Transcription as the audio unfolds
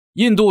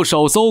印度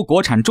首艘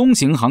国产中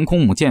型航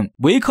空母舰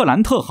维克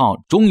兰特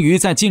号终于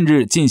在近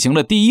日进行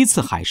了第一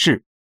次海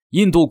试。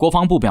印度国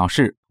防部表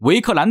示，维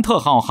克兰特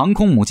号航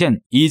空母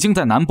舰已经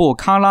在南部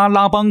喀拉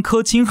拉邦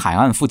科钦海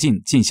岸附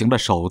近进行了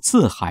首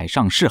次海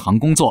上试航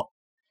工作。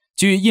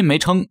据印媒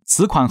称，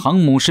此款航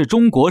母是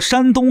中国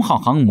山东号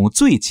航母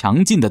最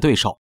强劲的对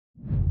手。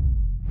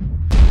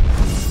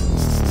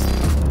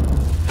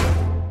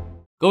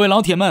各位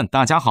老铁们，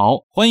大家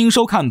好，欢迎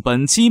收看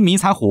本期迷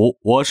彩虎，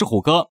我是虎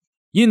哥。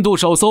印度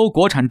首艘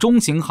国产中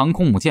型航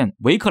空母舰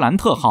维克兰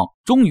特号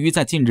终于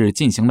在近日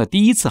进行了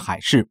第一次海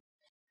试。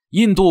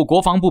印度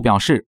国防部表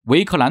示，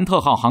维克兰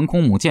特号航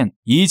空母舰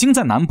已经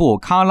在南部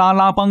喀拉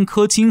拉邦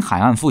科钦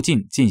海岸附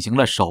近进行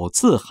了首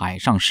次海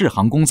上试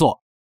航工作。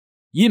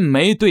印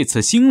媒对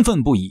此兴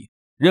奋不已，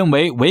认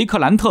为维克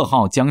兰特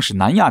号将是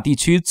南亚地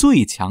区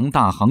最强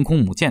大航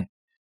空母舰，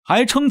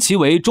还称其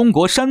为中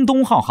国山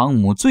东号航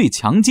母最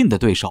强劲的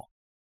对手。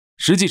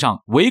实际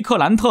上，维克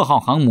兰特号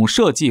航母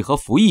设计和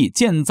服役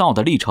建造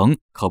的历程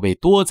可谓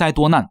多灾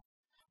多难。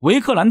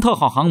维克兰特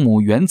号航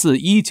母源自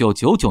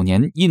1999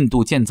年印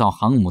度建造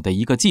航母的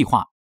一个计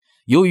划。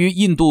由于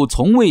印度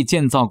从未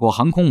建造过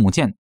航空母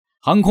舰，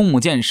航空母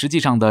舰实际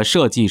上的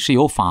设计是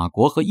由法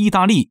国和意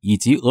大利以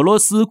及俄罗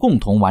斯共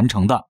同完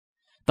成的。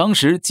当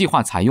时计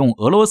划采用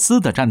俄罗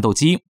斯的战斗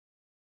机。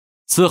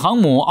此航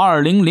母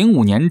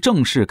2005年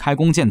正式开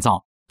工建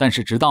造，但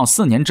是直到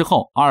4年之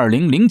后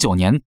，2009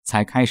年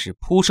才开始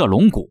铺设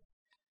龙骨。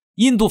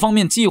印度方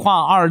面计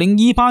划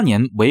2018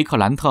年维克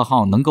兰特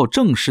号能够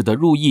正式的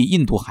入役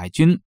印度海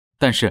军，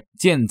但是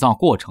建造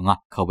过程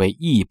可谓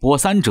一波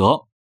三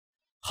折。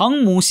航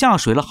母下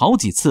水了好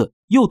几次，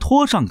又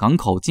拖上港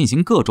口进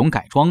行各种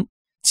改装，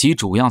其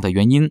主要的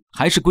原因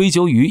还是归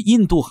咎于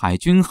印度海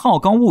军好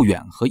高骛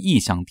远和异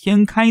想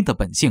天开的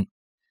本性。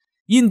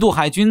印度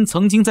海军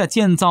曾经在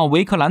建造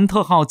维克兰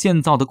特号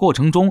建造的过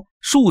程中，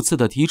数次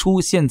的提出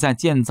现在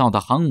建造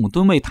的航母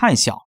吨位太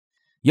小，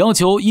要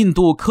求印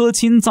度科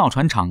钦造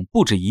船厂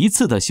不止一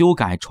次的修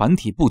改船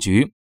体布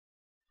局。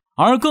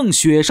而更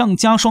雪上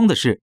加霜的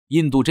是，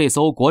印度这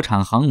艘国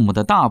产航母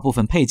的大部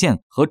分配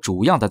件和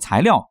主要的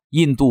材料，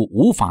印度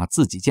无法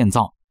自己建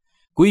造。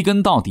归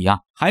根到底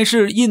还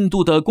是印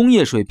度的工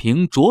业水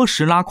平着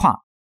实拉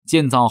胯。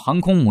建造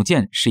航空母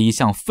舰是一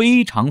项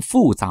非常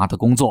复杂的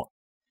工作，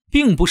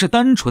并不是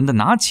单纯的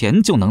拿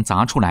钱就能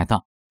砸出来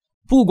的。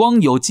不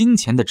光有金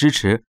钱的支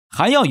持，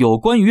还要有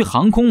关于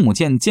航空母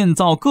舰建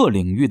造各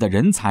领域的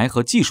人才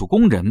和技术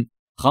工人。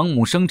航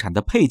母生产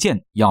的配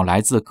件要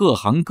来自各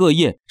行各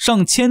业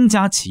上千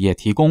家企业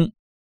提供。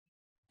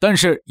但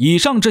是以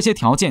上这些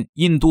条件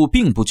印度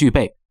并不具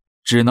备，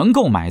只能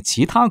购买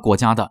其他国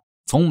家的，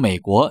从美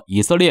国、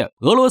以色列、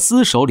俄罗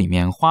斯手里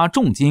面花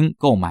重金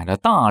购买了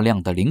大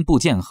量的零部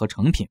件和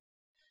成品。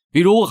比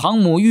如航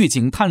母预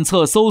警探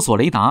测搜索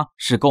雷达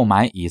是购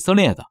买以色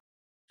列的，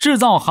制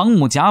造航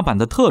母甲板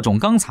的特种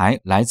钢材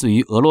来自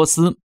于俄罗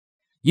斯。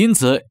因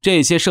此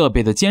这些设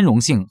备的兼容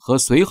性和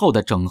随后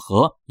的整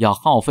合要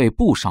耗费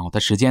不少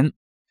的时间。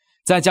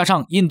再加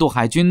上印度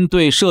海军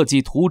对设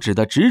计图纸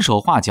的指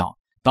手画脚，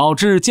导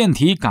致舰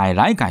体改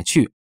来改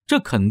去，这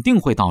肯定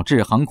会导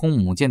致航空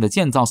母舰的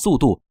建造速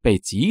度被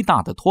极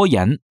大的拖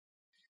延。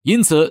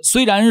因此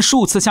虽然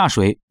数次下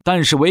水，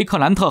但是维克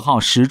兰特号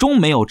始终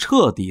没有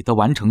彻底的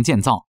完成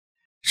建造，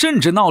甚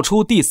至闹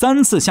出第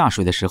3次下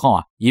水的时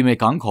候因为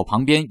港口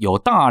旁边有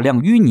大量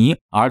淤泥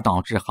而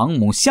导致航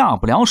母下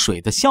不了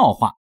水的笑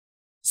话。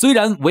虽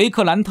然维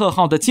克兰特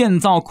号的建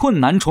造困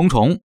难重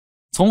重，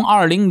从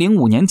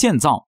2005年建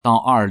造到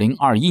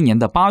2021年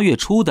的8月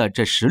初的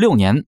这16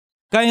年，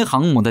该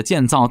航母的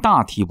建造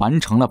大体完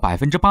成了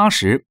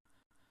 80%。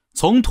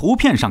 从图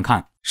片上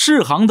看，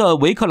试航的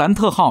维克兰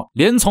特号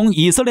连从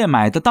以色列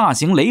买的大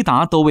型雷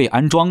达都未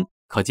安装，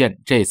可见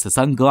这次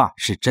三哥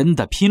是真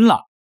的拼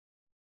了。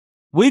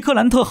维克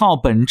兰特号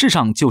本质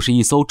上就是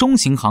一艘中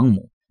型航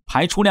母，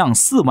排出量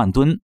4万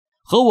吨，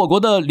和我国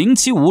的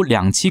075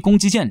两栖攻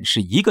击舰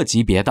是一个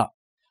级别的，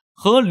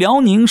和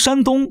辽宁、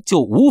山东就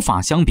无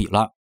法相比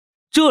了。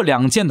这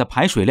两舰的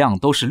排水量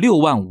都是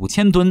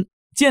65000吨，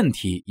舰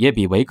体也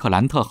比维克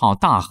兰特号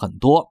大很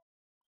多。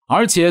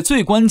而且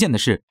最关键的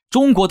是，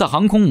中国的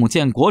航空母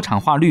舰国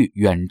产化率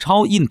远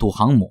超印度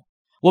航母，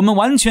我们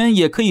完全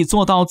也可以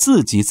做到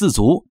自给自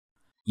足。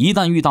一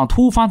旦遇到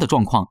突发的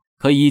状况，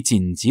可以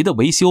紧急的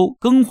维修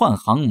更换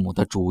航母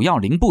的主要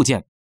零部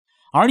件，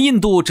而印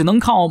度只能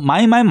靠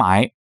买。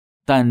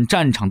但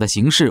战场的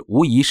形势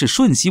无疑是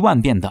瞬息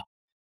万变的，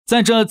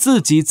在这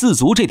自给自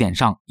足这点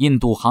上，印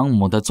度航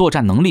母的作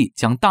战能力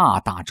将大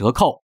打折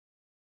扣。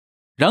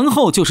然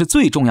后就是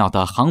最重要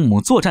的航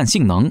母作战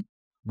性能。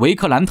维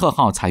克兰特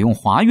号采用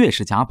滑跃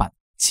式甲板，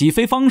起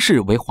飞方式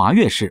为滑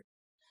跃式。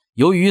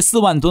由于4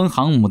万吨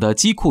航母的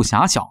机库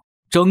狭小，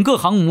整个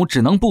航母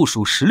只能部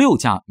署16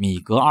架米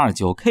格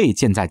 29K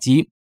舰载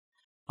机。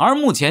而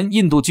目前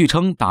印度据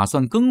称打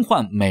算更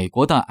换美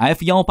国的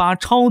F-18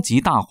 超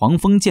级大黄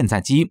蜂舰载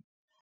机。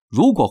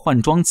如果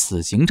换装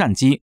此型战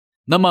机，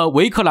那么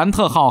维克兰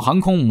特号航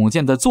空母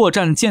舰的作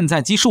战舰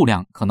载机数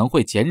量可能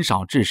会减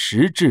少至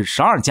10至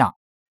12架。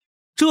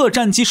这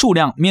战机数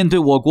量面对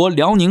我国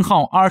辽宁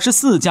号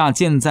24架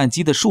舰载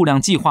机的数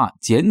量计划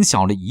减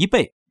小了1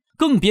倍，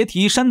更别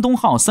提山东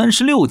号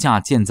36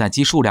架舰载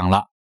机数量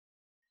了。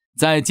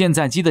在舰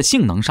载机的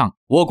性能上，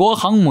我国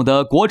航母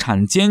的国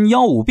产歼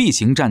 15B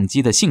型战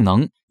机的性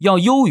能要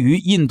优于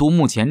印度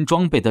目前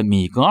装备的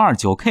米格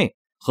 29K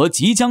和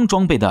即将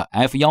装备的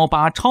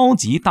F-18 超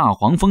级大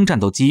黄蜂战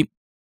斗机。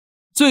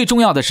最重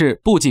要的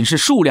是，不仅是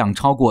数量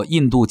超过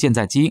印度舰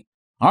载机，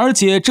而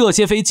且这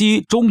些飞机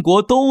中国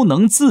都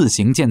能自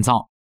行建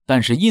造，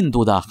但是印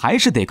度的还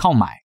是得靠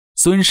买，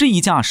损失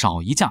一架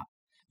少一架。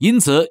因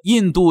此，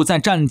印度在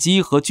战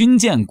机和军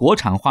舰国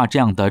产化这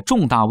样的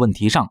重大问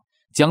题上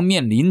将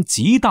面临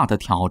极大的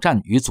挑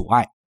战与阻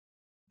碍。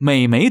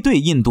美媒对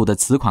印度的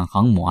此款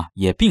航母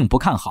也并不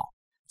看好，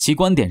其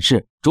观点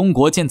是中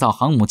国建造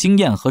航母经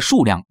验和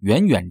数量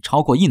远远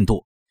超过印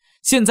度。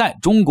现在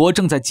中国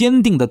正在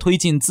坚定地推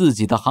进自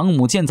己的航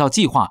母建造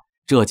计划，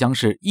这将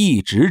是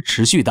一直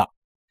持续的。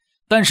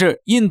但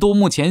是印度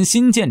目前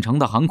新建成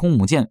的航空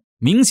母舰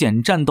明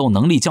显战斗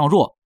能力较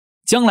弱，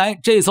将来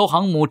这艘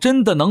航母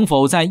真的能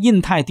否在印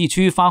太地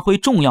区发挥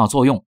重要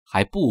作用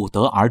还不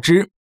得而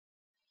知。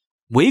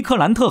维克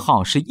兰特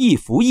号是一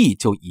服役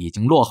就已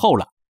经落后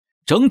了，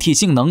整体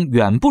性能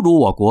远不如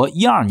我国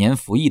12年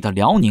服役的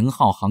辽宁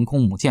号航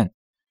空母舰。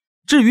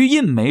至于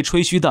印媒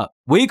吹嘘的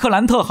维克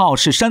兰特号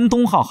是山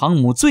东号航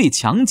母最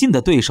强劲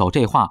的对手，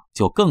这话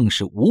就更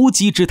是无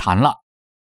稽之谈了。